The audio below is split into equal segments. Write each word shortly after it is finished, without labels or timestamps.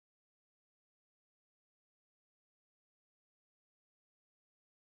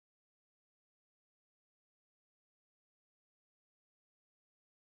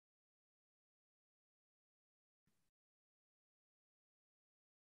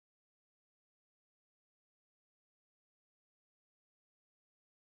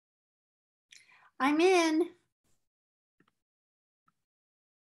I'm in.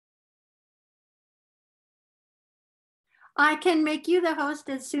 I can make you the host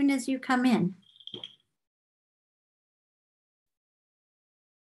as soon as you come in.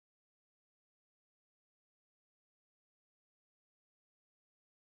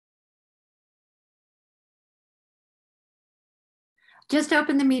 Just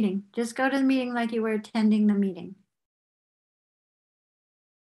open the meeting. Just go to the meeting like you were attending the meeting.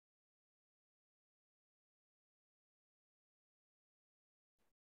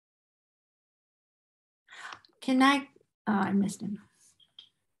 Can I, oh, I missed him.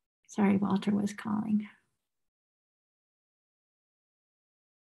 Sorry, Walter was calling.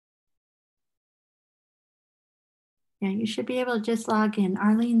 Yeah, you should be able to just log in.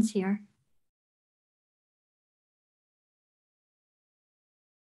 Arlene's here.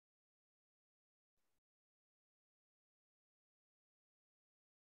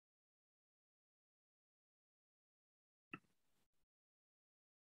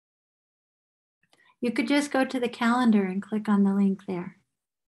 You could just go to the calendar and click on the link there.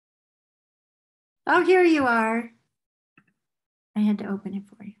 Oh, here you are. I had to open it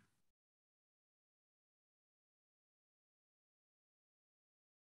for you.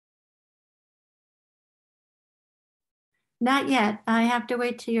 Not yet. I have to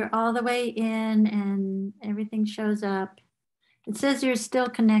wait till you're all the way in and everything shows up. It says you're still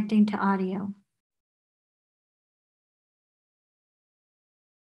connecting to audio.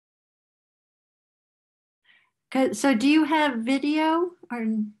 So do you have video or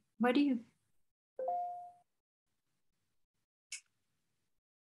what do you?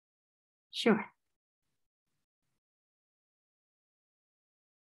 Sure.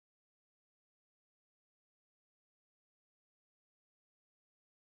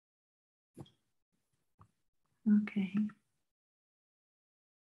 Okay.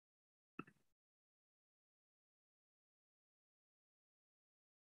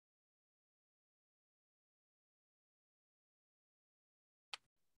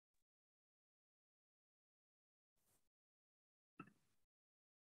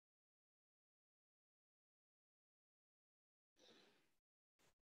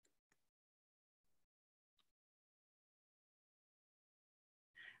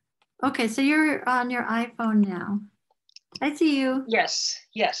 Okay, so you're on your iPhone now. I see you. Yes,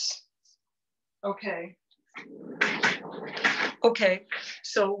 yes. Okay. Okay,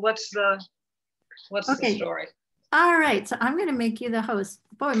 so what's the story? All right, so I'm gonna make you the host.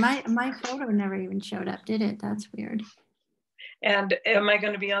 Boy, my photo never even showed up, did it? That's weird. And am I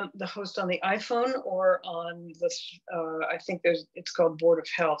going to be on the host on the iPhone or on this? I think it's called Board of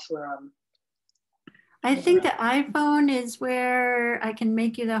Health where I'm. I think the iPhone is where I can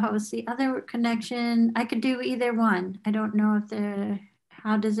make you the host. The other connection, I could do either one. I don't know if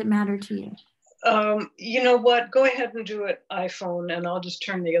how does it matter to you? You know what? Go ahead and do it iPhone, and I'll just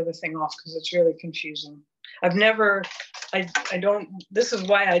turn the other thing off because it's really confusing. I don't. This is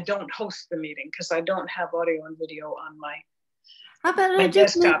why I don't host the meeting because I don't have audio and video on my. How about I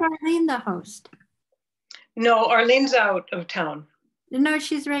just make Arlene the host? No, Arlene's out of town. No,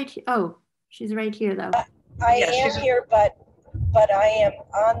 she's right here. Oh, she's right here though. I am here, but I am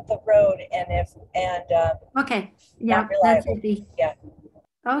on the road, okay, yeah, that's it. Yeah.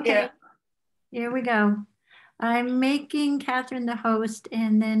 Okay, yeah. Here we go. I'm making Catherine the host,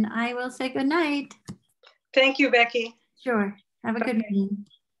 and then I will say good night. Thank you, Becky. Sure. Have a good meeting.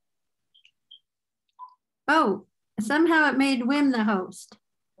 Oh, somehow it made Wim the host.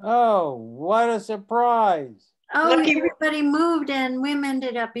 Oh, what a surprise. Oh, everybody moved and Wim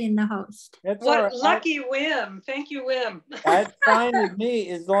ended up being the host. That's what right. Lucky Wim. Thank you, Wim. That's fine with me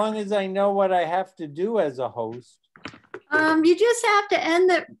as long as I know what I have to do as a host. You just have to end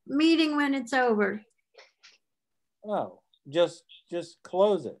the meeting when it's over. Oh, just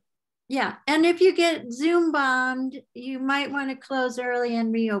close it. Yeah, and if you get Zoom bombed, you might want to close early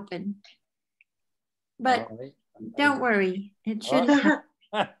and reopen. But don't worry, it shouldn't.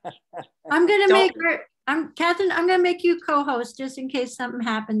 I'm gonna make her. Catherine. I'm gonna make you co-host just in case something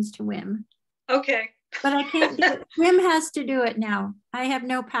happens to Wim. Okay. But I can't do it. Wim has to do it now. I have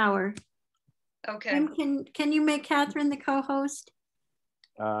no power. Okay. Wim, can you make Catherine the co-host?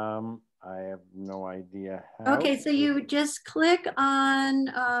 I have no idea how. Okay, so you just click on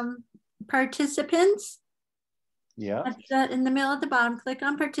participants. Yeah. In the middle at the bottom, click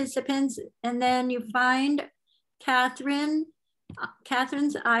on participants, and then you find Catherine's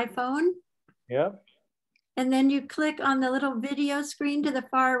iPhone. Yep. And then you click on the little video screen to the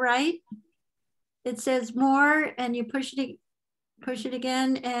far right. It says more, and you push it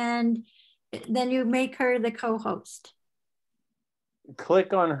again, and then you make her the co-host.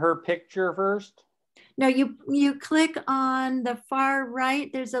 Click on her picture first. No, you click on the far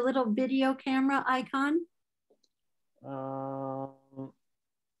right. There's a little video camera icon. I'm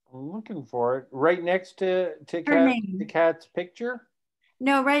looking for it. Right next to Kat's picture?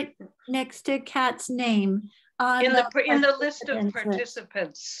 No, right next to Kat's name. In the list of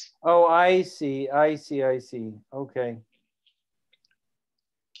participants. Oh, I see. Okay.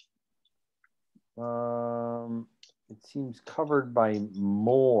 It seems covered by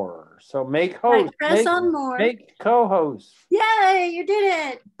more. So make host. Right, press on more. Make co-host. Yay, you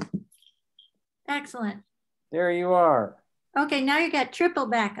did it. Excellent. There you are. Okay, now you got triple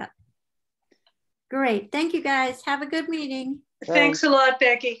backup. Great. Thank you guys. Have a good meeting. Thanks a lot,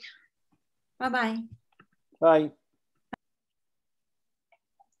 Becky. Bye-bye. Bye.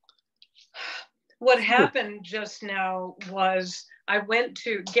 What happened just now was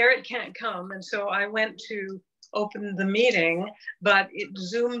Garrett can't come, and so I went to open the meeting, but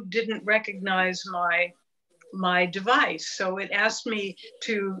Zoom didn't recognize my device. So it asked me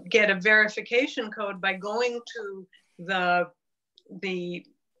to get a verification code by going to the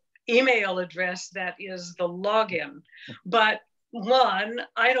email address that is the login. But one,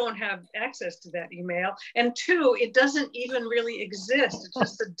 I don't have access to that email. And two, it doesn't even really exist. It's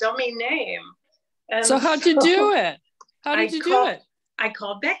just a dummy name. And so how'd you do it? How did you do it? I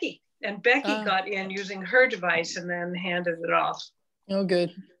called Becky, and Becky got in using her device and then handed it off. Oh,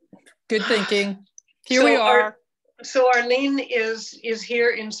 good. Good thinking. Here we are. So Arlene is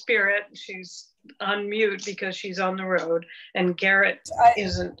here in spirit. She's on mute because she's on the road, and Garrett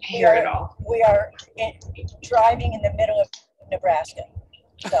isn't here at all. We are driving in the middle of Nebraska.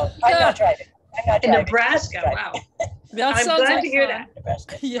 So I'm not driving. In Nebraska, wow. I'm glad to hear that.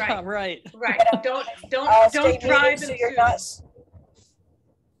 Nebraska. Yeah, right. Right. Don't muted drive so you're not,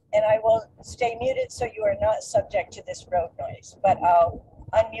 and I will stay muted so you are not subject to this road noise, but I'll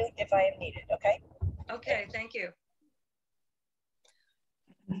unmute if I am needed, okay? Okay, thank you.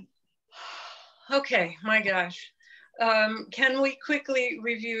 Okay, my gosh. Can we quickly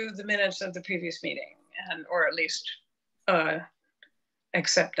review the minutes of the previous meeting, or at least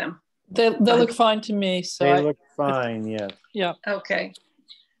accept them? They look fine to me. So they look fine, yeah. Yeah. Okay.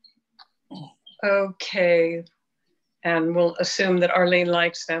 Okay. And we'll assume that Arlene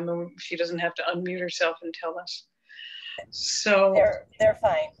likes them, and she doesn't have to unmute herself and tell us. So they're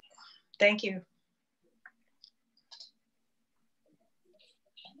fine. Thank you.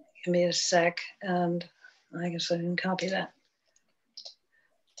 Give me a sec, and I guess I didn't copy that.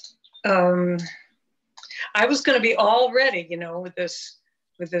 I was going to be all ready,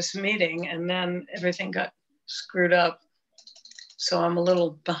 with this meeting, and then everything got screwed up. So I'm a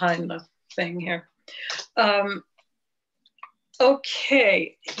little behind the thing here.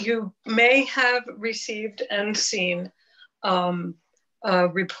 Okay, you may have received and seen a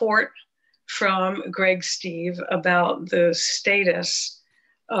report from Greg Steve about the status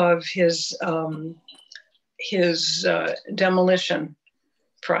of his demolition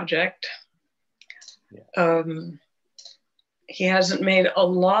project. Yeah. He hasn't made a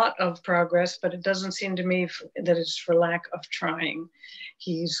lot of progress, but it doesn't seem to me that it's for lack of trying.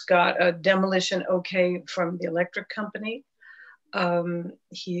 He's got a demolition okay from the electric company.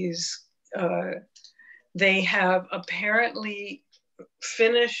 They have apparently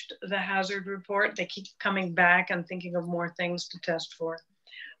finished the hazard report. They keep coming back and thinking of more things to test for,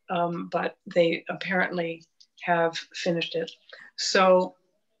 but they apparently have finished it. So,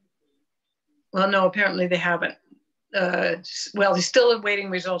 well, no, apparently they haven't. Well, he's still awaiting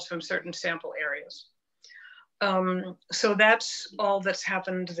results from certain sample areas. So that's all that's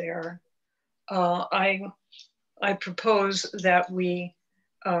happened there. I propose that we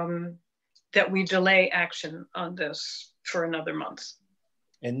delay action on this for another month.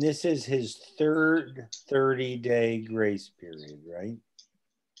 And this is his third 30-day grace period, right?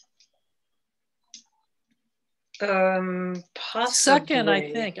 Possibly. Second,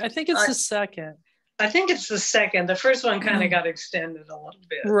 I think. I think it's the second. I think it's the second. The first one kind of got extended a little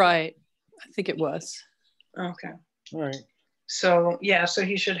bit. Right. I think it was. Okay. All right. So yeah, so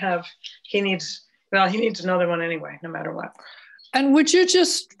he needs another one anyway, no matter what. And would you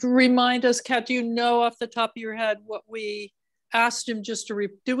just remind us, Kat, do you know off the top of your head what we asked him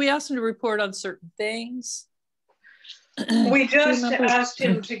did we ask him to report on certain things? We just asked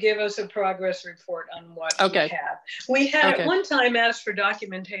him to give us a progress report on what he had. We had at one time asked for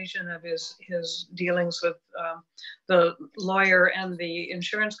documentation of his dealings with the lawyer and the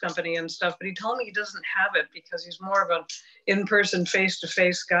insurance company and stuff, but he told me he doesn't have it because he's more of an in-person,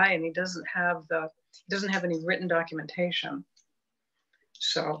 face-to-face guy, and he doesn't have any written documentation.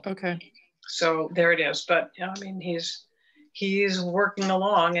 So so there it is. But I mean, he's working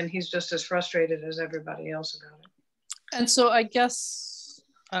along, and he's just as frustrated as everybody else about it. And so I guess,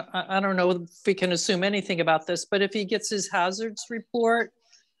 I don't know if we can assume anything about this, but if he gets his hazards report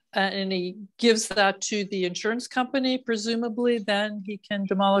and he gives that to the insurance company, presumably then he can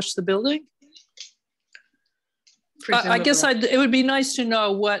demolish the building? I guess it would be nice to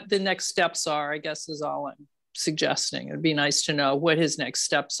know what the next steps are, I guess is all I'm suggesting. It would be nice to know what his next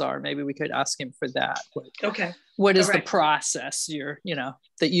steps are. Maybe we could ask him for that. Okay. What is the process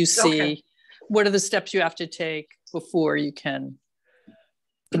that you see? Okay. What are the steps you have to take before you can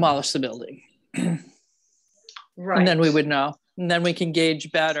demolish the building? Right. And then we would know. And then we can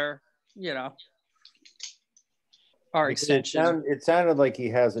gauge better, our extension. It sounded like he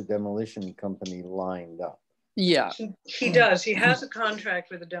has a demolition company lined up. Yeah. He does. He has a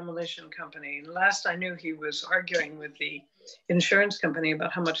contract with a demolition company. And last I knew, he was arguing with the insurance company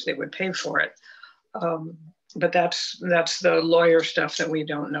about how much they would pay for it. But that's the lawyer stuff that we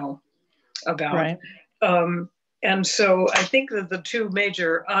don't know about. Right. And so I think that the two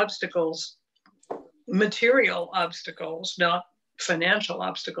major obstacles, material obstacles, not financial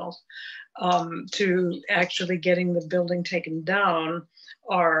obstacles, to actually getting the building taken down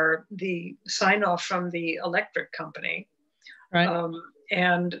are the sign off from the electric company, right,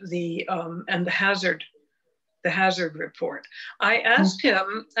 and the hazard report. I asked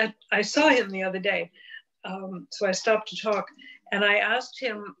him. I saw him the other day, so I stopped to talk, and I asked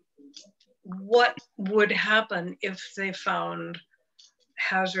him what would happen if they found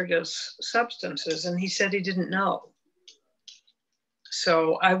hazardous substances, and he said he didn't know.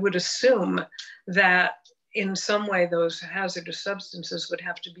 So I would assume that in some way those hazardous substances would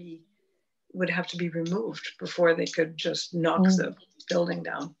have to be removed before they could just knock the building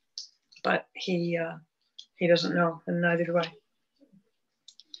down. But he doesn't know, and neither do I.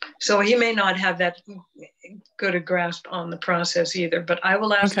 So he may not have that good a grasp on the process either, but I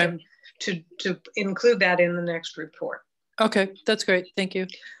will ask him to include that in the next report. Okay, that's great. Thank you.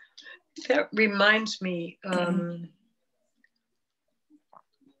 That reminds me,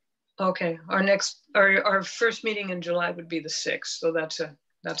 okay, our first meeting in July would be the 6th, so that's a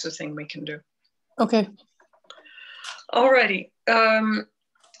thing we can do. Okay. All righty.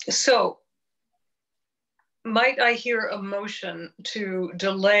 So might I hear a motion to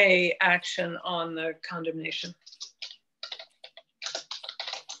delay action on the condemnation?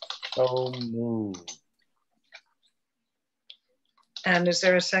 So moved. And is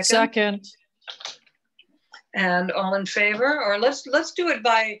there a second? Second. And all in favor? Or let's do it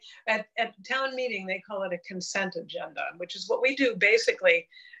at town meeting, they call it a consent agenda, which is what we do basically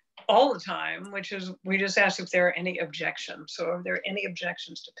all the time, which is we just ask if there are any objections. So are there any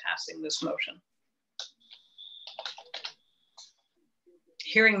objections to passing this motion?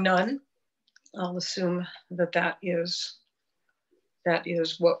 Hearing none, I'll assume that is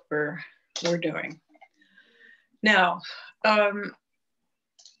what we're doing. Now,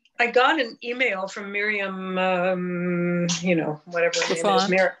 I got an email from Miriam, whatever her name is.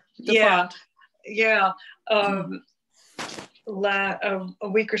 A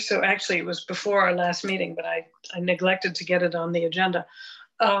week or so, actually it was before our last meeting, but I neglected to get it on the agenda.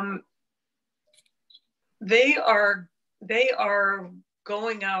 They are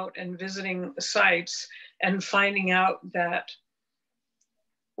going out and visiting sites and finding out that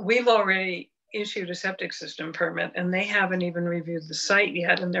we've already issued a septic system permit and they haven't even reviewed the site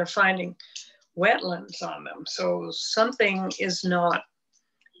yet, and they're finding wetlands on them. So something is not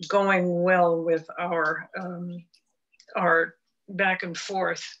going well with our back and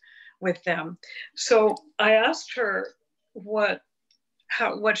forth with them. So I asked her what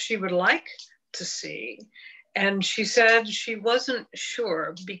she would like to see, and she said she wasn't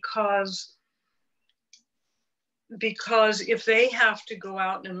sure because if they have to go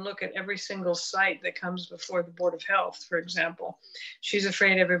out and look at every single site that comes before the Board of Health, for example, she's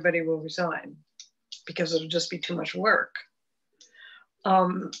afraid everybody will resign because it'll just be too much work.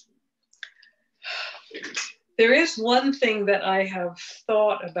 There is one thing that I have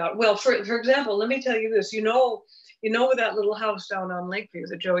thought about. Well, for example, let me tell you this. You know that little house down on Lakeview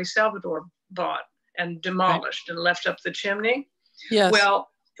that Joey Salvador bought and demolished and left up the chimney? Yes. Well,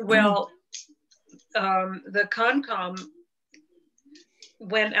 the Concom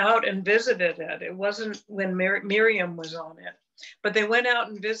went out and visited it. It wasn't when Miriam was on it, but they went out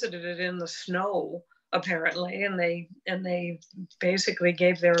and visited it in the snow, apparently, and they basically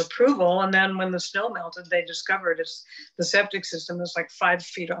gave their approval. And then when the snow melted, they discovered the septic system is like 5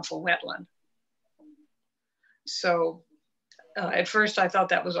 feet off a wetland. So at first I thought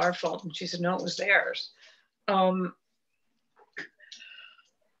that was our fault, and she said no, it was theirs.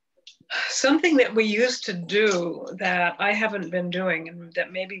 Something that we used to do that I haven't been doing and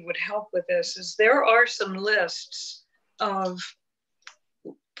that maybe would help with this is there are some lists of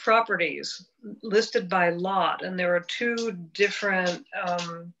properties listed by lot, and there are two different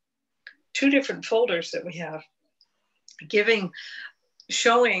folders that we have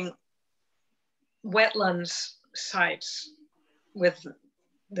showing wetlands sites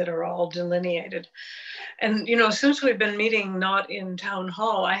that are all delineated. And, you know, since we've been meeting not in town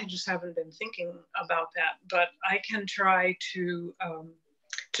hall, I just haven't been thinking about that, but I can try to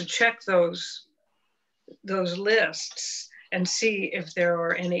check those lists and see if there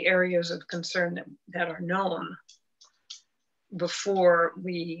are any areas of concern that are known before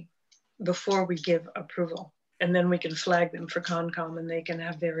we give approval. And then we can flag them for Concom and they can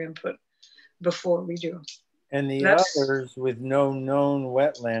have their input before we do. And the others with no known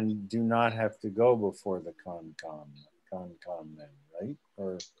wetland do not have to go before the Concom then, right?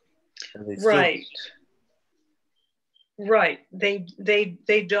 Or are they still... Right. They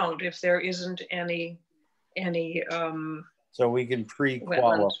don't if there isn't any so we can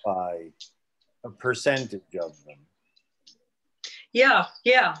pre-qualify a percentage of them. Yeah,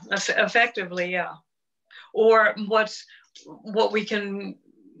 effectively, yeah. Or what we can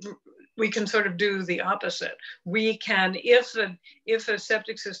sort of do the opposite. We can, if a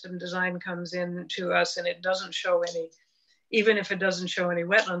septic system design comes in to us and it doesn't show any, even if it doesn't show any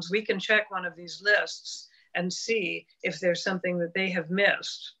wetlands, we can check one of these lists and see if there's something that they have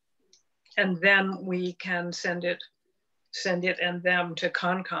missed. And then we can send it and them to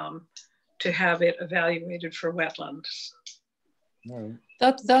Concom to have it evaluated for wetlands. Right.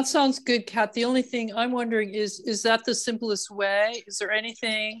 That sounds good, Kat. The only thing I'm wondering is that the simplest way? Is there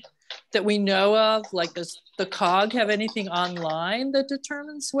anything that we know of, like does the COG have anything online that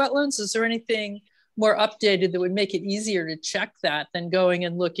determines wetlands? Is there anything more updated that would make it easier to check that than going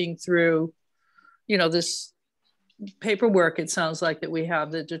and looking through, you know, this paperwork it sounds like that we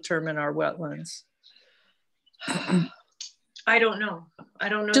have that determine our wetlands? I don't know. I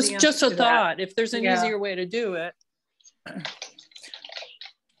don't know. Just a thought. If there's an easier way to do it.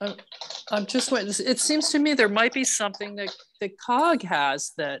 I'm just waiting. It seems to me there might be something that the COG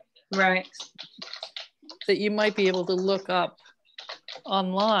has that you might be able to look up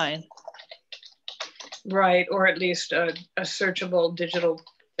online. Right, or at least a searchable digital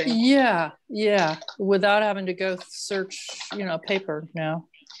thing. Yeah, without having to go search, you know, paper now.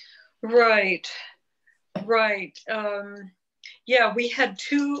 Right. Yeah, we had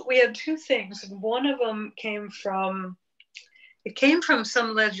two things. One of them came from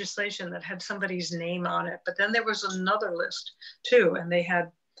some legislation that had somebody's name on it, but then there was another list too, and they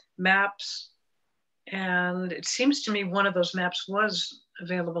had maps, and it seems to me one of those maps was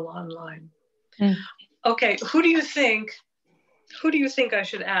available online. Okay, who do you think I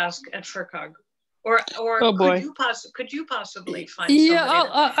should ask at FERCOG? Or could you possibly find somebody?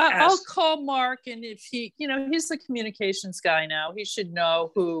 I'll call Mark, and if he, you know, he's the communications guy now, he should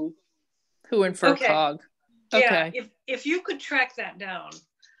know who in FERCOG. Okay. Yeah, if you could track that down,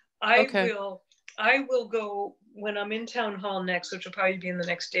 I will go when I'm in town hall next, which will probably be in the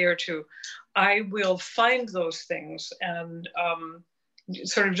next day or two. I will find those things and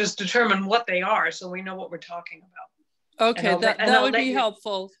sort of just determine what they are so we know what we're talking about. Okay, that would be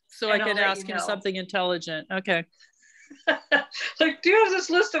helpful. So I can ask him something intelligent. Okay. Like, do you have this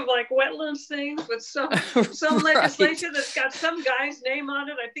list of like wetlands things with some legislation that's got some guy's name on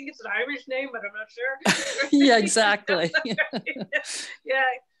it? I think it's an Irish name, but I'm not sure. Yeah, exactly. Yeah,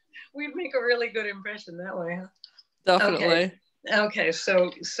 we'd make a really good impression that way, huh? Definitely. Okay,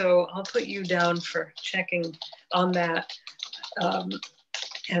 so I'll put you down for checking on that,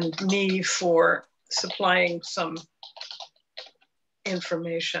 and me for supplying some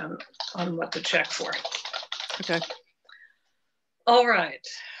information on what to check for. Okay. All right.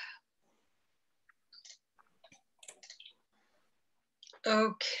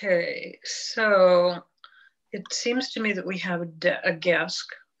 Okay, so it seems to me that we have a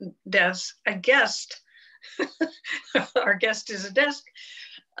guest. Our guest is a desk.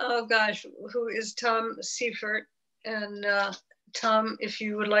 Oh gosh, who is Tom Seifert? And Tom, if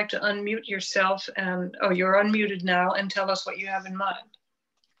you would like to unmute yourself, and you're unmuted now, and tell us what you have in mind.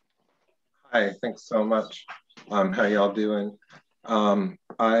 Hi, thanks so much. How y'all doing?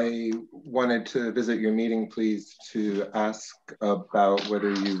 I wanted to visit your meeting, please, to ask about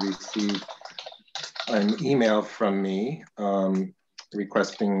whether you received an email from me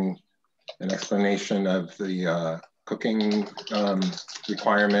requesting an explanation of the cooking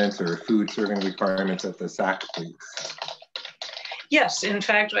requirements or food serving requirements at the SAC, please. Yes, in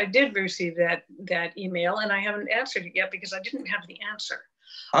fact, I did receive that email, and I haven't answered it yet because I didn't have the answer.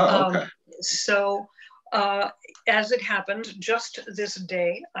 Oh, okay. So as it happened, just this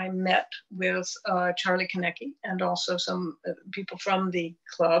day, I met with Charlie Konecki and also some people from the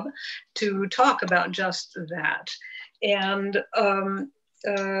club to talk about just that. And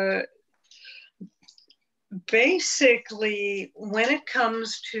basically, when it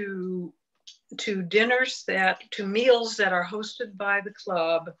comes to dinners to meals that are hosted by the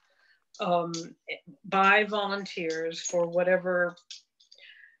club, by volunteers for whatever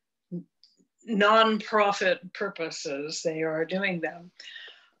non-profit purposes they are doing them,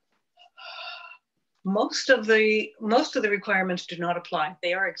 most of the requirements do not apply.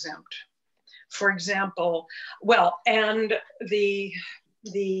 They are exempt. For example, well, and the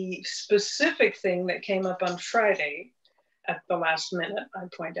specific thing that came up on Friday at the last minute, I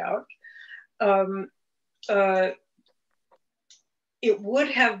point out, it would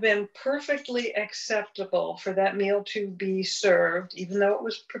have been perfectly acceptable for that meal to be served, even though it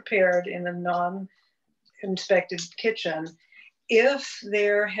was prepared in a non-inspected kitchen, if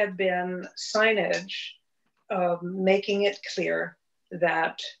there had been signage making it clear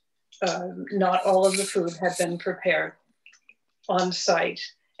that not all of the food had been prepared on site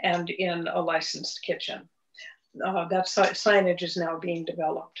and in a licensed kitchen. That signage is now being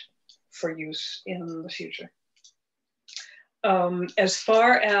developed for use in the future. As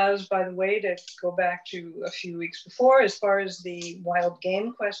far as, by the way, to go back to a few weeks before, as far as the wild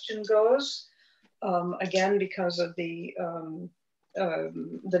game question goes, again, because of the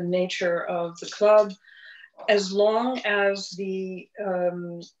nature of the club, as long as the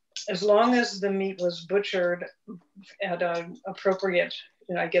meat was butchered at an appropriate,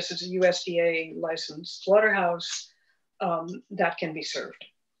 I guess it's a USDA licensed slaughterhouse, that can be served.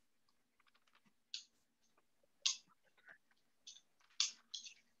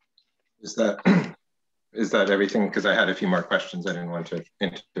 Is that everything? Because I had a few more questions. I didn't want to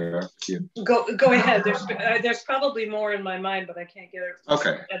interrupt you. Go ahead. There's probably more in my mind, but I can't get it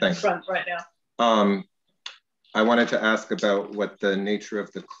at the front right now. I wanted to ask about what the nature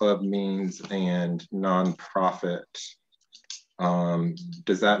of the club means and nonprofit.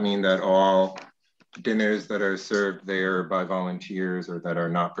 Does that mean that all dinners that are served there by volunteers or that are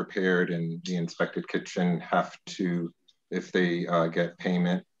not prepared in the inspected kitchen have to, if they get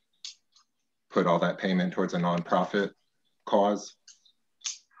payment, put all that payment towards a nonprofit cause?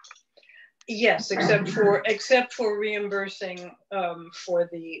 Yes, except for reimbursing for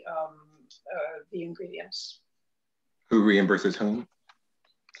the ingredients. Who reimburses whom?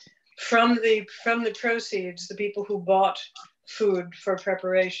 From the proceeds, the people who bought food for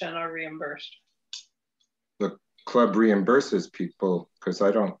preparation are reimbursed. The club reimburses people, because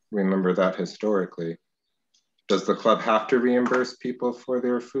I don't remember that historically. Does the club have to reimburse people for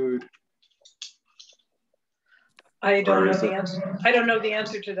their food? I don't know the answer. I don't know the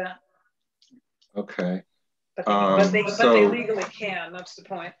answer to that. Okay. But they legally can. That's the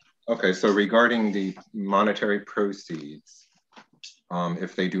point. Okay, so regarding the monetary proceeds,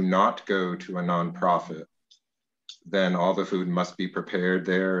 if they do not go to a nonprofit, then all the food must be prepared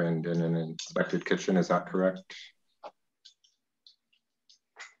there and in an inspected kitchen. Is that correct?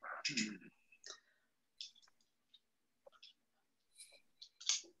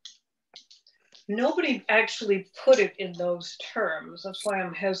 Nobody actually put it in those terms. That's why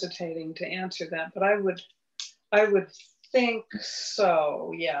I'm hesitating to answer that. But I would think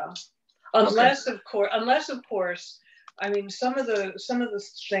so. Yeah. Unless, okay. of course, I mean, some of the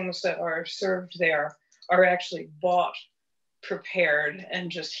things that are served there are actually bought, prepared,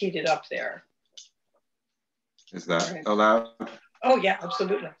 and just heated up there. Is that allowed? Oh yeah,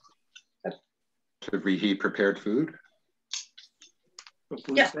 absolutely. To reheat prepared food?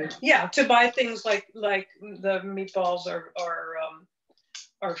 Yeah. To buy things like the meatballs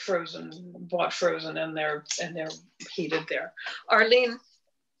are frozen, bought frozen, and they're heated there. Arlene,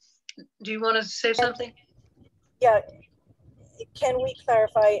 do you want to say something? Yeah. Can we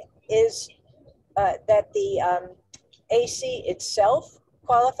clarify? Is that the AC itself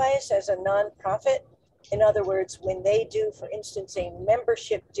qualifies as a nonprofit? In other words, when they do, for instance, a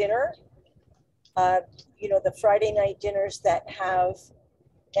membership dinner, the Friday night dinners that have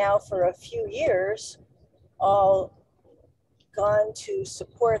now for a few years all gone to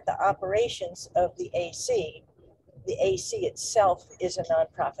support the operations of the AC. The AC itself is a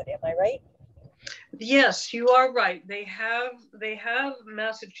nonprofit, am I right? Yes, you are right. They have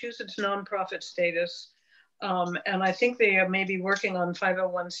Massachusetts nonprofit status, and I think they are maybe working on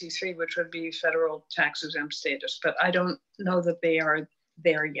 501c3, which would be federal tax exempt status, but I don't know that they are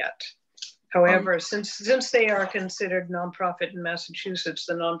there yet. However, since they are considered nonprofit in Massachusetts,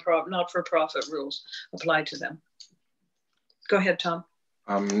 the not-for-profit rules apply to them. Go ahead, Tom.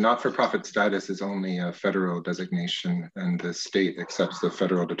 Not-for-profit status is only a federal designation, and the state accepts the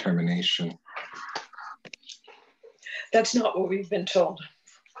federal determination. That's not what we've been told.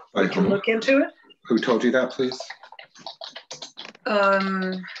 By We can whom? look into it. Who told you that, please?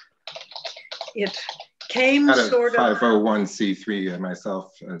 It came Out of sort of 501c3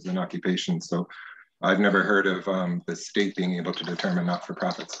 myself as an occupation, so I've never heard of the state being able to determine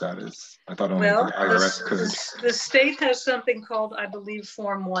not-for-profit status. I thought only the IRS could. The state has something called, I believe,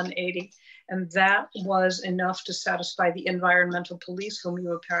 Form 180, and that was enough to satisfy the environmental police, whom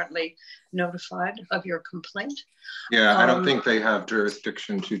you apparently notified of your complaint. Yeah, I don't think they have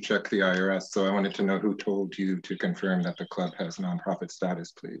jurisdiction to check the IRS, so I wanted to know who told you to confirm that the club has nonprofit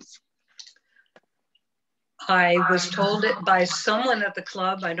status, please. I was told it by someone at the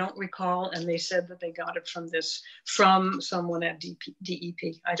club, I don't recall, and they said that they got it from someone at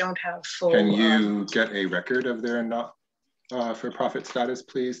DEP. I don't have full. Can you get a record of their not-for-profit status,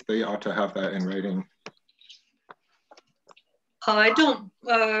 please? They ought to have that in writing. I don't,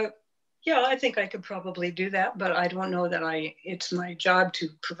 yeah, I think I could probably do that, but I don't know that it's my job to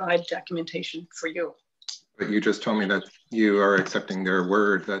provide documentation for you. But you just told me that you are accepting their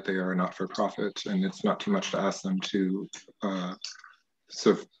word that they are not-for-profit, and it's not too much to ask them to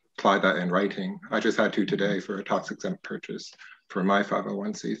supply that in writing. I just had to today for a tax-exempt purchase for my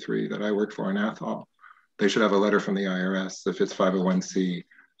 501c3 that I work for in Athol. They should have a letter from the IRS if it's 501c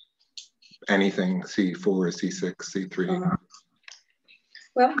anything, C4, C6, C3.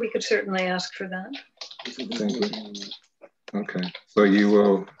 Well, we could certainly ask for that. Thank you. Okay, so you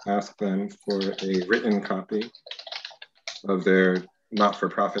will ask them for a written copy of their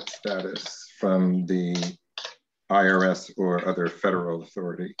not-for-profit status from the IRS or other federal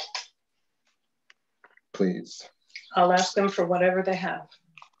authority, please. I'll ask them for whatever they have.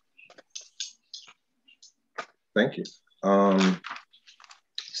 Thank you.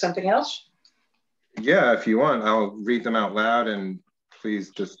 Something else? Yeah, if you want, I'll read them out loud and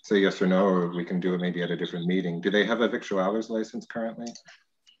please just say yes or no, or we can do it maybe at a different meeting. Do they have a victualler's license currently?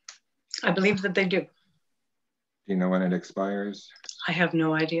 I believe that they do. Do you know when it expires? I have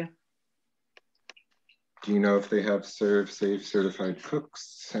no idea. Do you know if they have Serve Safe certified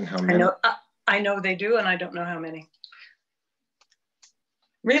cooks and how many? I know they do, and I don't know how many.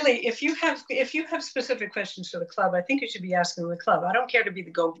 Really, if you have specific questions for the club, I think you should be asking the club. I don't care to be the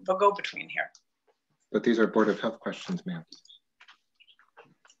go-between here. But these are Board of Health questions, ma'am.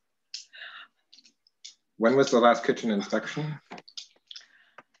 When was the last kitchen inspection? It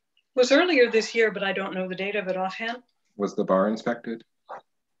was earlier this year, but I don't know the date of it offhand. Was the bar inspected?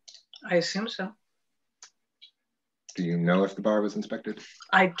 I assume so. Do you know if the bar was inspected?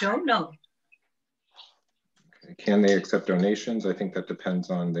 I don't know. Okay. Can they accept donations? I think that depends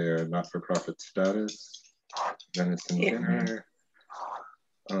on their not-for-profit status. Venison dinner.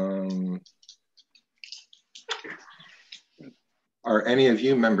 Are any of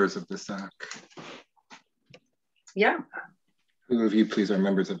you members of the SAC? Yeah. Who of you, please, are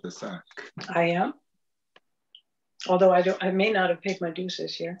members of the SAC? I am. Although I may not have paid my dues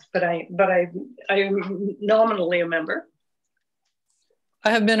this year, but I am nominally a member.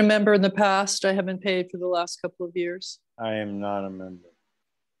 I have been a member in the past. I haven't paid for the last couple of years. I am not a member.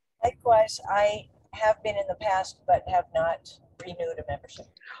 Likewise, I have been in the past, but have not renewed a membership.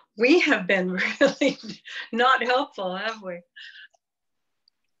 We have been really not helpful, have we?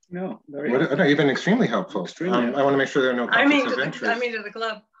 No, No, you've been extremely helpful. I want to make sure there are no conflicts of interest. I mean to the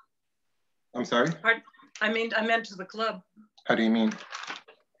club. I'm sorry? I meant to the club. How do you mean?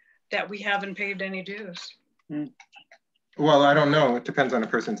 That we haven't paid any dues. Well, I don't know. It depends on a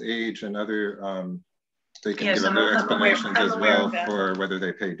person's age and other, they can give other explanations as well for whether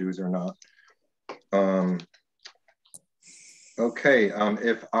they pay dues or not. Okay,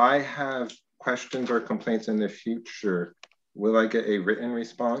 if I have questions or complaints in the future, will I get a written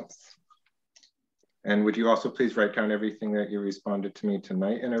response? And would you also please write down everything that you responded to me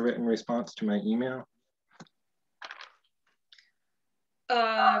tonight in a written response to my email?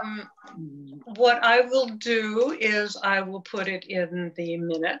 What I will do is I will put it in the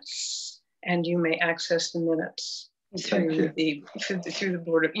minutes, and you may access the minutes through the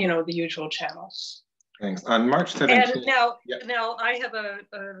board of, the usual channels. Thanks. On March 17th. And now I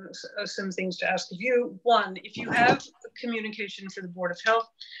have some things to ask of you. One, if you have communication for the Board of Health,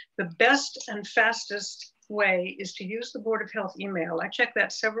 the best and fastest way is to use the Board of Health email. I check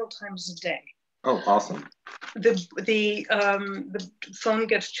that several times a day. Oh, awesome. The phone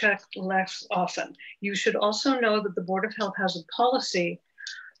gets checked less often. You should also know that the Board of Health has a policy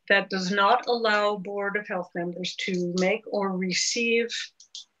that does not allow Board of Health members to make or receive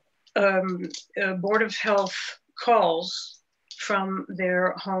Board of Health calls from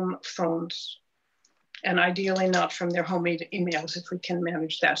their home phones, and ideally not from their home emails if we can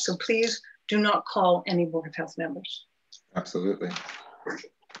manage that. So please do not call any Board of Health members. Absolutely.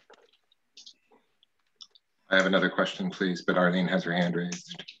 I have another question, please, but Arlene has her hand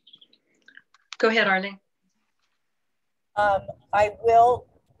raised. Go ahead, Arlene. I will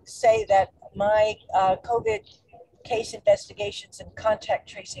say that my COVID case investigations and contact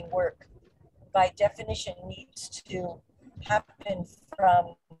tracing work by definition needs to happen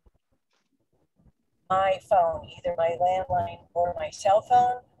from my phone, either my landline or my cell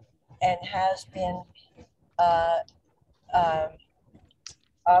phone, and has been, I've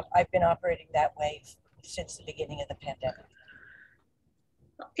been operating that way since the beginning of the pandemic.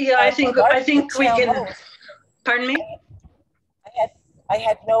 Yeah, I think we can, pardon me? I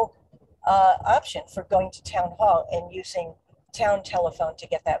had no option for going to town hall and using town telephone to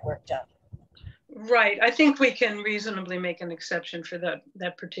get that work done. Right, I think we can reasonably make an exception for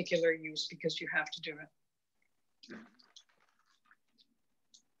that particular use because you have to do it.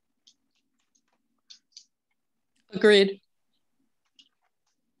 Agreed.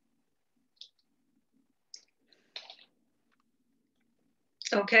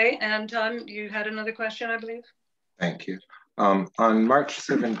 Okay, and Tom, you had another question, I believe? Thank you. On March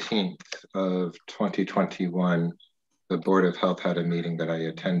 17th of 2021, the Board of Health had a meeting that I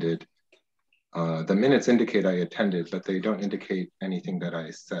attended. The minutes indicate I attended, but they don't indicate anything that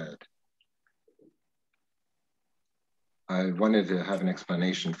I said. I wanted to have an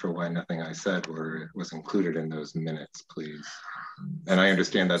explanation for why nothing I said was included in those minutes, please. And I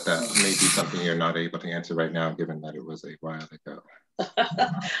understand that that may be something you're not able to answer right now, given that it was a while ago.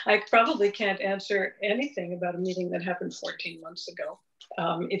 I probably can't answer anything about a meeting that happened 14 months ago.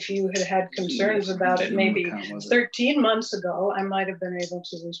 If you had had concerns about it maybe 13 months ago, I might have been able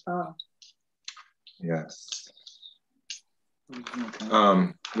to respond. Yes.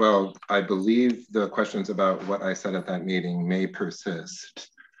 Well, I believe the questions about what I said at that meeting may persist.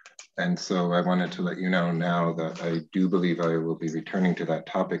 And so I wanted to let you know now that I do believe I will be returning to that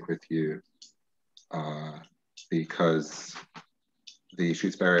topic with you because the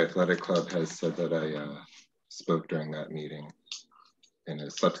Shutesbury Athletic Club has said that I spoke during that meeting in a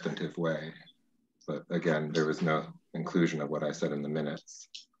substantive way. But again, there was no inclusion of what I said in the minutes.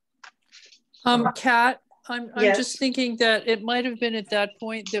 Kat, I'm Yes. just thinking that it might have been at that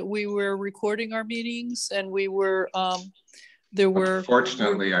point that we were recording our meetings and we were,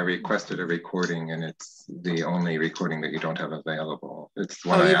 Fortunately, I requested a recording and it's the only recording that you don't have available. It's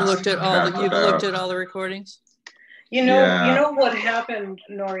one you've looked at all the recordings? You know what happened,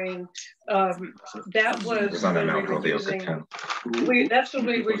 Noreen? That was on when an we were using, that's when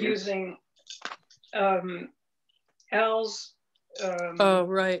we were using Al's oh,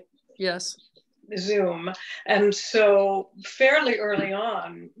 right, yes. Zoom. And so fairly early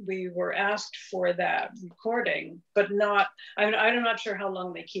on, we were asked for that recording, but not, I'm not sure how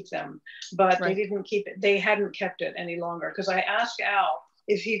long they keep them, but They didn't keep it, they hadn't kept it any longer because I asked Al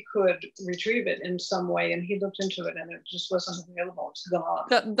if he could retrieve it in some way and he looked into it and it just wasn't available, it's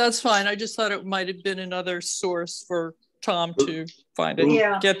gone. That's fine, I just thought it might have been another source for Tom to find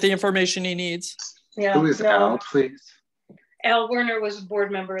it, get the information he needs. Yeah. Who is Al, please? Al Werner was a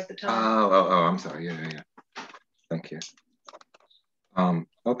board member at the time. Oh, I'm sorry. Yeah. Thank you.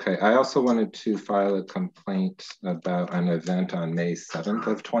 Okay, I also wanted to file a complaint about an event on May 7th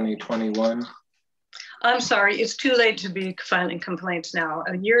of 2021. I'm sorry, it's too late to be filing complaints now.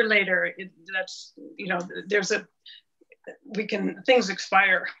 A year later, things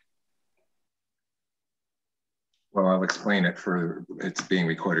expire. Well, I'll explain it it's being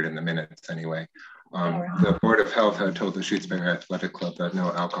recorded in the minutes anyway. The Board of Health had told the Shutesbury Athletic Club that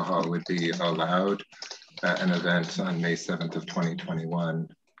no alcohol would be allowed at an event on May 7th of 2021.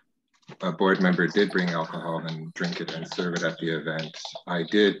 A board member did bring alcohol and drink it and serve it at the event. I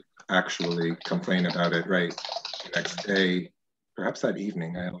did actually complain about it right the next day, perhaps that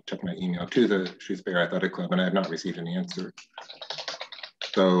evening. I'll check my email to the Shutesbury Athletic Club and I have not received an answer.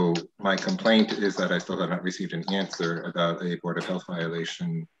 So my complaint is that I still have not received an answer about a Board of Health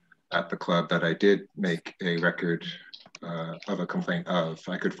violation at the club that I did make a record of a complaint of.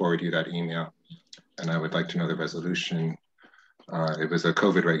 I could forward you that email and I would like to know the resolution. It was a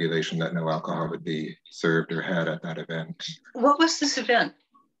COVID regulation that no alcohol would be served or had at that event. What was this event?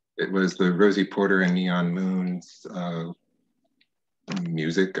 It was the Rosie Porter and Neon Moons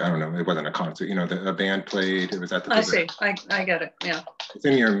music. I don't know, it wasn't a concert. You know, a band played, it was at the- I see, I get it, yeah. It's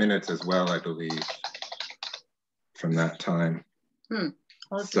in your minutes as well, I believe, from that time.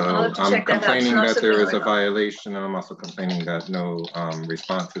 So I'm complaining that there is a violation, and I'm also complaining that no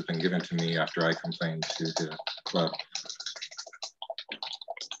response has been given to me after I complained to the club.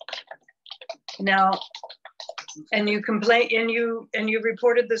 Now, and you complain, and you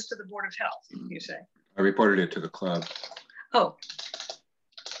reported this to the Board of Health, you say? I reported it to the club. Oh,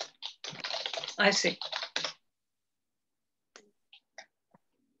 I see.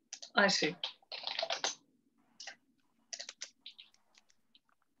 I see.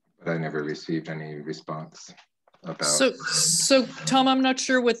 But I never received any response about. So Tom, I'm not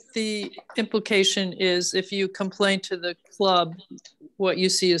sure what the implication is. If you complain to the club, what you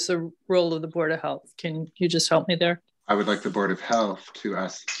see is the role of the Board of Health. Can you just help me there? I would like the Board of Health to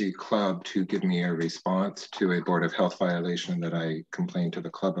ask the club to give me a response to a Board of Health violation that I complained to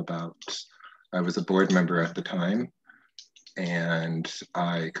the club about. I was a board member at the time, and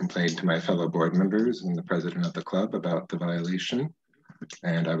I complained to my fellow board members and the president of the club about the violation.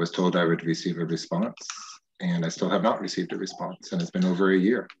 And I was told I would receive a response, and I still have not received a response, and it's been over a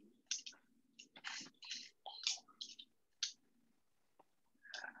year.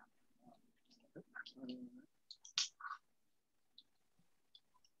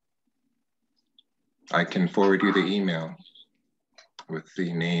 I can forward you the email with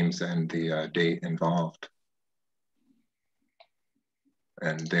the names and the date involved,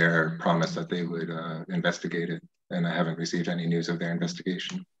 and their promise that they would investigate it. And I haven't received any news of their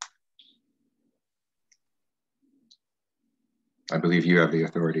investigation. I believe you have the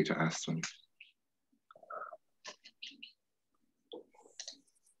authority to ask them.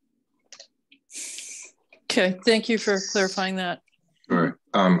 Okay, thank you for clarifying that. Sure.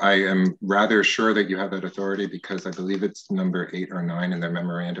 I am rather sure that you have that authority because I believe it's number 8 or 9 in their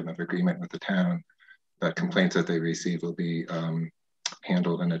memorandum of agreement with the town that complaints that they receive will be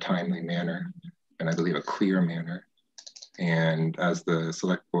handled in a timely manner, and I believe a clear manner. And as the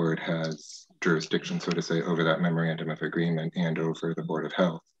select board has jurisdiction, so to say, over that memorandum of agreement and over the Board of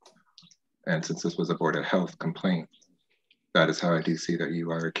Health, and since this was a Board of Health complaint, that is how I do see that you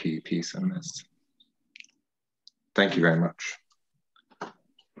are a key piece in this. Thank you very much.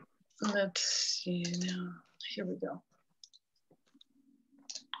 Let's see now. Here we go.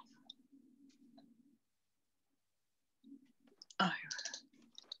 Oh.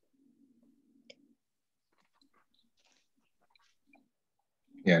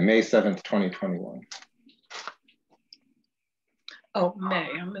 Yeah, May 7th, 2021. Oh, May.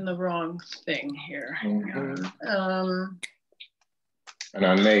 I'm in the wrong thing here. Mm-hmm. And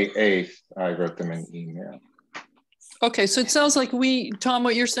on May 8th, I wrote them an email. Okay, so it sounds like Tom,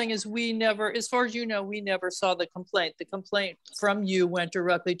 what you're saying is we never, as far as you know, we never saw the complaint. The complaint from you went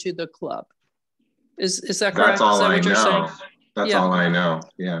directly to the club. Is that correct? That's all is that I what you're know. Saying? That's all I know,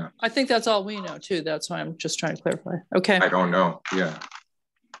 yeah. I think that's all we know too. That's why I'm just trying to clarify. Okay. I don't know, yeah.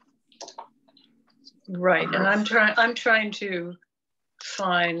 Right, and I'm trying to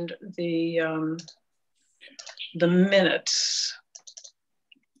find the minutes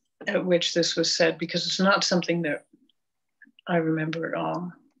at which this was said, because it's not something that I remember at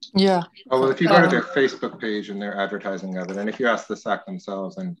all. Yeah. Oh, well, if you go to their Facebook page and their advertising of it, and if you ask the SAC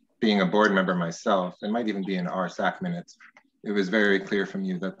themselves, and being a board member myself, it might even be in our SAC minutes, it was very clear from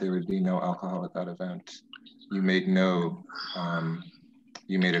you that there would be no alcohol at that event. You made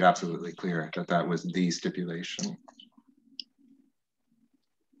you made it absolutely clear that that was the stipulation.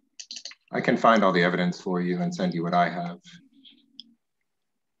 I can find all the evidence for you and send you what I have.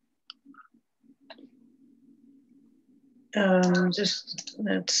 Just,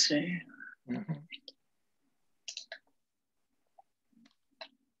 let's see. Mm-hmm.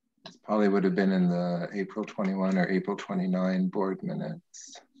 This probably would have been in the April 21 or April 29 board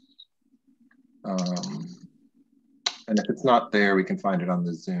minutes. And if it's not there, we can find it on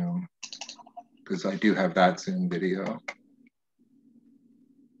the Zoom, because I do have that Zoom video.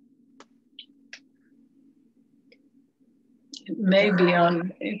 It may be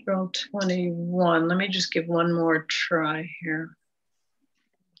on April 21. Let me just give one more try here.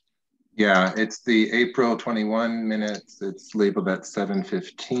 Yeah, it's the April 21 minutes. It's labeled at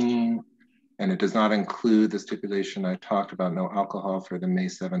 7:15, and it does not include the stipulation I talked about, no alcohol for the May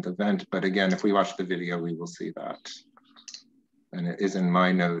 7th event. But again, if we watch the video, we will see that. And it is in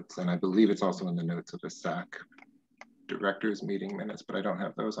my notes, and I believe it's also in the notes of the SAC directors meeting minutes, but I don't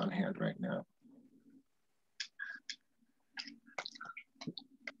have those on hand right now.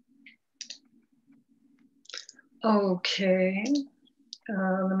 Okay,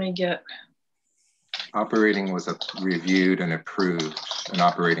 let me get. Operating was reviewed and approved, an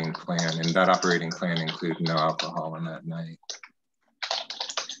operating plan, and that operating plan included no alcohol on that night.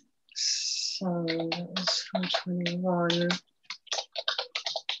 So that was from 21.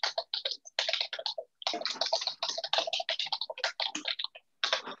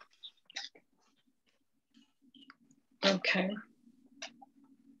 Okay.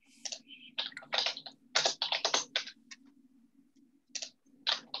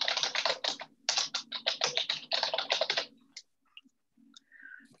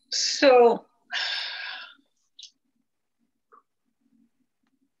 So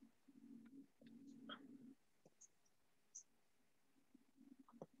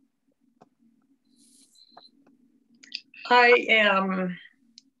I am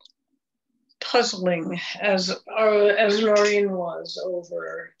puzzling as Noreen was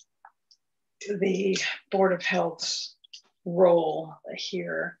over the Board of Health's role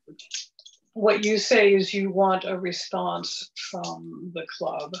here. What you say is you want a response from the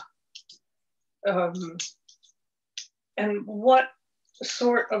club. And what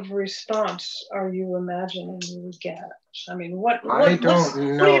sort of response are you imagining you would get? I mean, what know. are you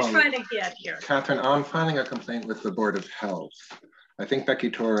trying to get here? Catherine, I'm filing a complaint with the Board of Health. I think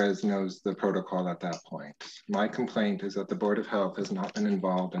Becky Torres knows the protocol at that point. My complaint is that the Board of Health has not been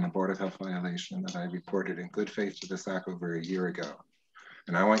involved in a Board of Health violation that I reported in good faith to the SAC over a year ago.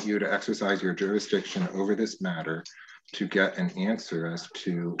 And I want you to exercise your jurisdiction over this matter to get an answer as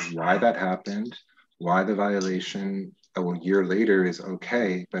to why that happened, why the violation a year later is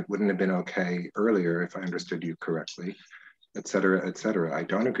okay, but wouldn't have been okay earlier if I understood you correctly, et cetera, et cetera. I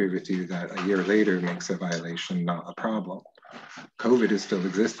don't agree with you that a year later makes a violation not a problem. COVID is still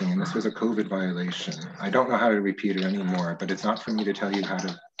existing, and this was a COVID violation. I don't know how to repeat it anymore, but it's not for me to tell you how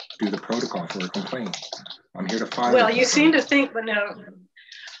to do the protocol for a complaint. I'm here to file. Well, you seem to think, but now,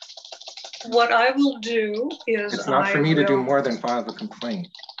 what I will do is it's not for me to do more than file the complaint.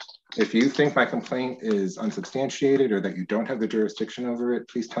 If you think my complaint is unsubstantiated or that you don't have the jurisdiction over it,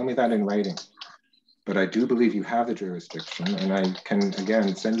 please tell me that in writing. But I do believe you have the jurisdiction, and I can,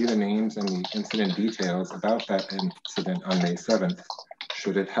 again, send you the names and the incident details about that incident on May 7th,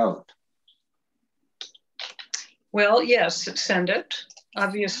 should it help. Well, yes, send it,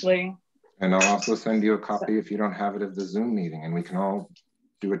 obviously. And I'll also send you a copy, if you don't have it, of the Zoom meeting, and we can all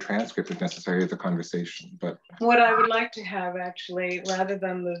do a transcript if necessary of the conversation. But what I would like to have, actually, rather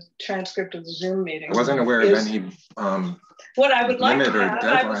than the transcript of the Zoom meeting, I wasn't aware of any what I would like limit to or have,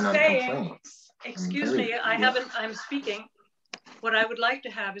 deadline on complaints. Excuse me, I'm speaking. What I would like to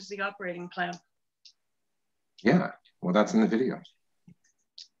have is the operating plan. Yeah, well, that's in the video.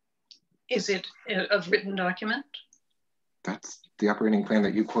 Is it a written document? That's the operating plan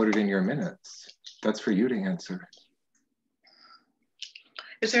that you quoted in your minutes. That's for you to answer.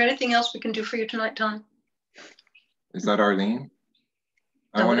 Is there anything else we can do for you tonight, Tom? Is that Arlene?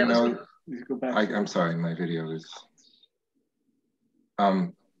 I No, want to that was know. I'm sorry, my video is.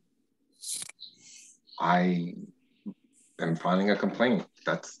 I am filing a complaint.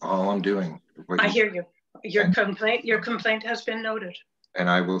 That's all I'm doing. I hear you. Your complaint has been noted. And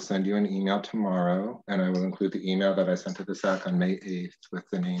I will send you an email tomorrow, and I will include the email that I sent to the SAC on May 8th with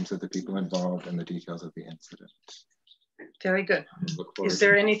the names of the people involved and the details of the incident. Very good. Is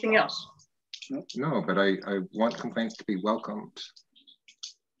there anything else? No, but I want complaints to be welcomed.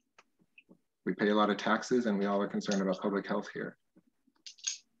 We pay a lot of taxes, and we all are concerned about public health here.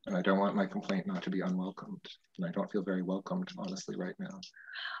 And I don't want my complaint not to be unwelcomed. And I don't feel very welcomed, honestly, right now.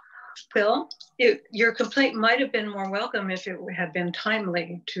 Well, your complaint might have been more welcome if it had been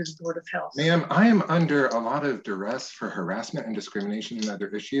timely to the Board of Health. Ma'am, I am under a lot of duress for harassment and discrimination and other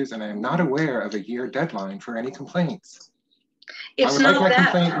issues, and I am not aware of a year deadline for any complaints. I would like my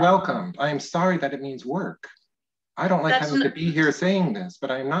complaint welcomed. I am sorry that it means work. I don't like having to be here saying this,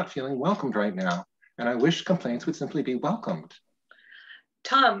 but I am not feeling welcomed right now. And I wish complaints would simply be welcomed.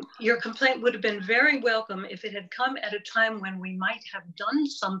 Tom, your complaint would have been very welcome if it had come at a time when we might have done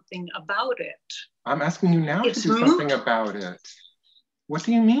something about it. I'm asking you now to do something about it. What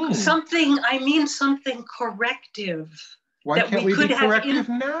do you mean? I mean something corrective. Why can't we be corrective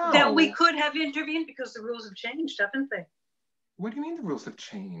now? That we could have intervened because the rules have changed, haven't they? What do you mean the rules have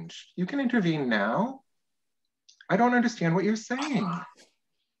changed? You can intervene now. I don't understand what you're saying.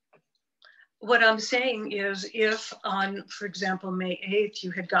 What I'm saying is if on, for example, May 8th, you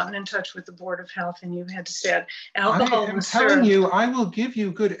had gotten in touch with the Board of Health and you had said alcohol was served. I'm telling you, I will give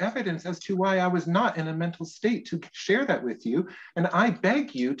you good evidence as to why I was not in a mental state to share that with you. And I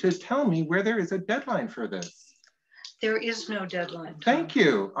beg you to tell me where there is a deadline for this. There is no deadline. Thank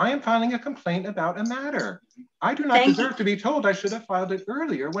you. I am filing a complaint about a matter. I do not deserve to be told I should have filed it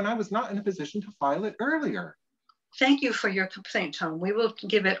earlier when I was not in a position to file it earlier. Thank you for your complaint, Tom. We will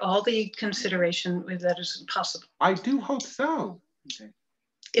give it all the consideration that is possible. I do hope so. Okay.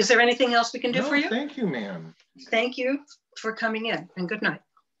 Is there anything else we can do for you? Thank you, ma'am. Thank you for coming in, and good night.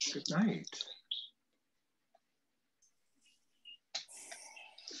 Good night.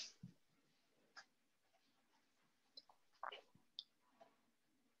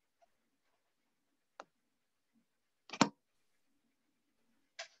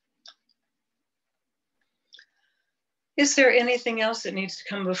 Is there anything else that needs to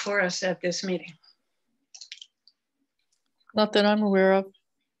come before us at this meeting? Not that I'm aware of.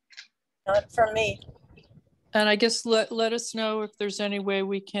 Not from me. And I guess let us know if there's any way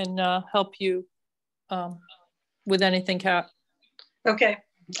we can help you with anything, Kat. Okay,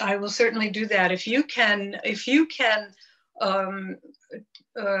 I will certainly do that. If you can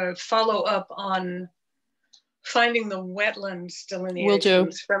follow up on finding the wetlands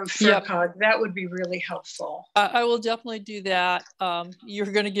delineations from FERCog, yep, that would be really helpful. I will definitely do that.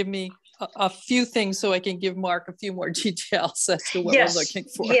 You're going to give me a few things so I can give Mark a few more details as to what we're looking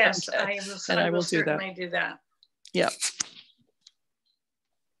for. Yes, okay. I will certainly do that. Yeah.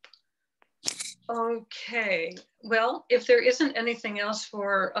 Okay, well, if there isn't anything else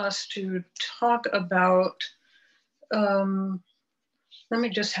for us to talk about, let me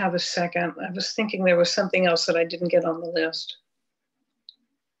just have a second. I was thinking there was something else that I didn't get on the list.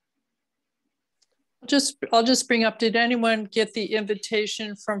 I'll just bring up, did anyone get the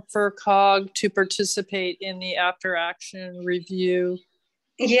invitation from FERCog to participate in the after action review?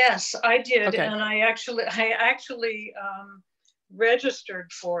 Yes, I did. Okay. And I actually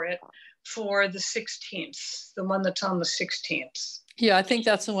registered for it for the 16th, the one that's on the 16th. Yeah, I think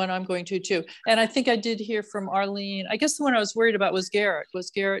that's the one I'm going to too. And I think I did hear from Arlene. I guess the one I was worried about was Garrett.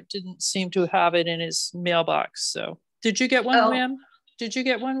 Garrett didn't seem to have it in his mailbox. So did you get one, Wim? Did you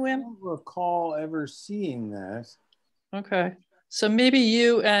get one, Wim? I don't recall ever seeing that. Okay. So maybe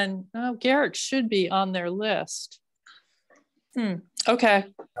you and Garrett should be on their list. Okay.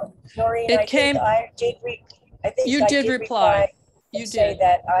 Noreen, I think you did reply. You say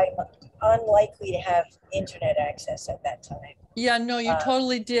that I'm unlikely to have internet access at that time. Yeah, no, you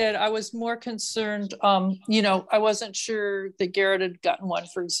totally did. I was more concerned, I wasn't sure that Garrett had gotten one,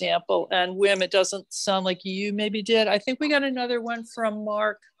 for example, and Wim, it doesn't sound like you maybe did. I think we got another one from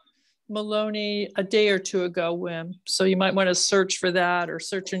Mark Maloney a day or two ago, Wim. So you might want to search for that or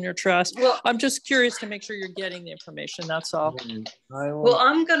search in your trust. Well, I'm just curious to make sure you're getting the information. That's all. Well,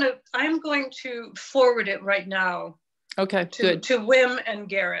 I'm going to forward it right now. Okay, good. To Wim and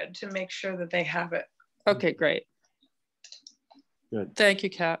Garrett to make sure that they have it. Okay, great. Good. Thank you,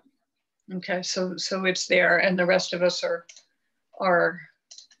 Kat. Okay, so it's there, and the rest of us are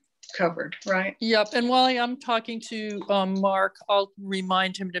covered, right? Yep. And while I'm talking to Mark, I'll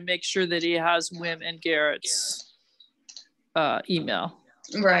remind him to make sure that he has Wim and Garrett's email.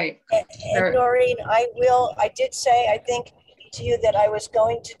 Right. And Noreen, I did say, I think to you that I was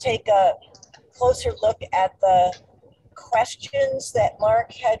going to take a closer look at the questions that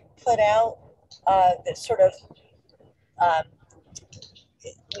Mark had put out, that sort of,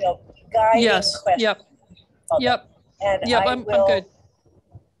 guiding yes. questions. Yep. Yep. And yep. I'm good.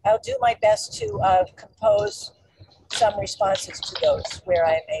 I'll do my best to compose some responses to those where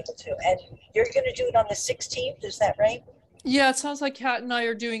I'm able to. And you're going to do it on the 16th, is that right? Yeah, it sounds like Kat and I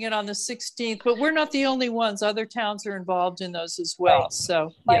are doing it on the 16th, but we're not the only ones. Other towns are involved in those as well. Right.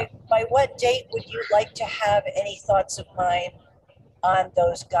 So by what date would you like to have any thoughts of mine on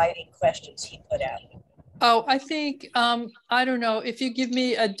those guiding questions he put out? Oh, I think, I don't know, if you give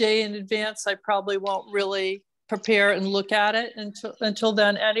me a day in advance, I probably won't really prepare and look at it until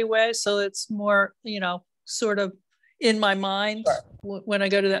then anyway. So it's more, sort of in my mind when I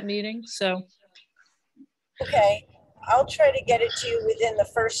go to that meeting. So. Okay. I'll try to get it to you within the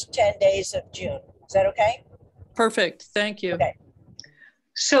first 10 days of June. Is that okay? Perfect. Thank you. Okay.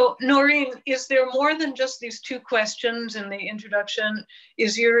 So Noreen, is there more than just these two questions in the introduction?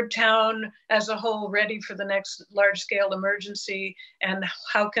 Is your town as a whole ready for the next large scale emergency? And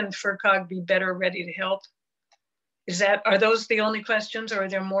how can FERCog be better ready to help? Are those the only questions, or are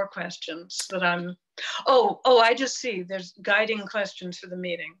there more questions that I'm, I just see there's guiding questions for the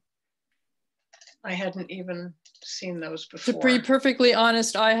meeting. I hadn't even seen those before. To be perfectly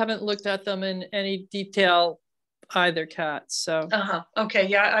honest, I haven't looked at them in any detail either, Kat. So. Okay.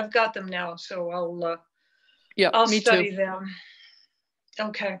 Yeah, I've got them now. So I'll me study too. them.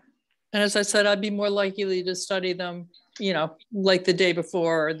 Okay. And as I said, I'd be more likely to study them, like the day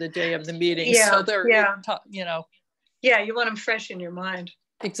before or the day of the meeting. Yeah. So they're, Yeah, you want them fresh in your mind.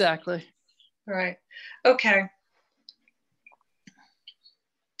 Exactly. Right. Okay.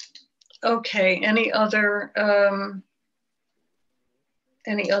 Okay. Any other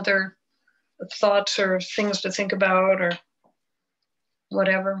thoughts or things to think about or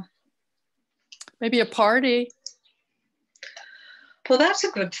whatever? Maybe a party. Well, that's a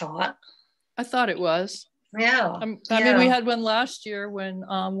good thought. I thought it was. Yeah. I mean, we had one last year when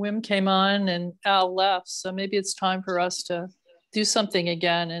Wim came on and Al left. So maybe it's time for us to do something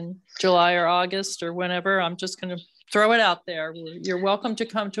again in July or August or whenever. I'm just going to throw it out there. You're welcome to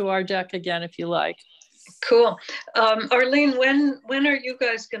come to our deck again if you like. Cool. Arlene, when are you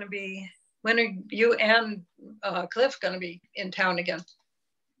guys going to be, when are you and Cliff going to be in town again?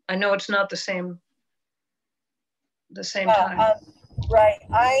 I know it's not the same time. Right.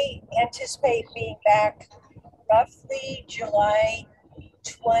 I anticipate being back roughly July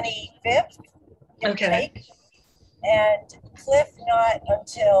 25th, give or take. And Cliff not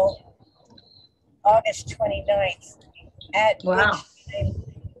until August 29th, at which time,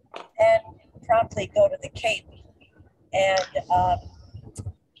 and promptly go to the Cape and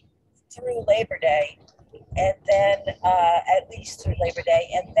through Labor Day, and then at least through Labor Day,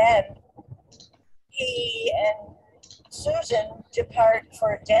 and then he and Susan depart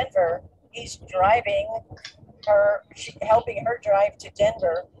for Denver. He's driving her, helping her drive to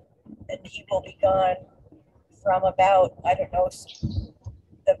Denver, and he will be gone from about, I don't know,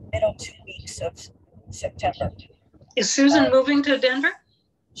 the middle 2 weeks of September. Is Susan moving to Denver?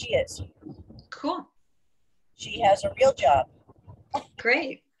 She is. Cool. She has a real job.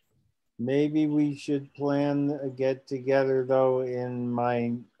 Great. Maybe we should plan a get together though in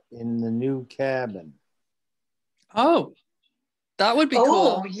the new cabin. Oh, that would be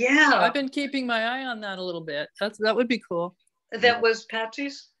cool. Oh, yeah. I've been keeping my eye on that a little bit. That would be cool. That was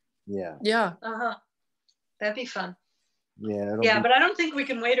Patsy's? Yeah. Yeah. Uh-huh. That'd be fun. Yeah. Yeah, but I don't think we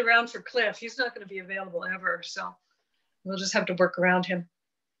can wait around for Cliff. He's not going to be available ever, so we'll just have to work around him.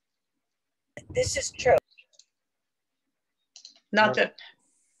 This is true. Not that.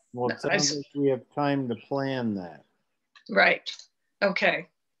 Well, it sounds like we have time to plan that. Right. Okay.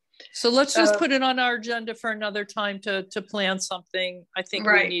 So let's just put it on our agenda for another time to plan something. I think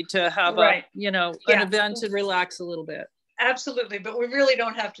we need to have an event to relax a little bit. Absolutely, but we really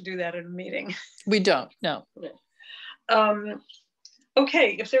don't have to do that in a meeting. We don't, no.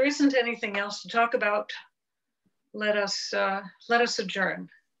 Okay, if there isn't anything else to talk about, let us adjourn.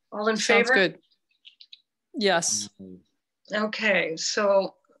 All in favor? Sounds good. Yes. Okay,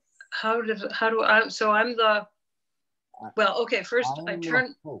 so I'm the, well, okay, first I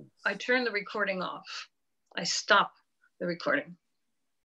turn the recording off. I stop the recording.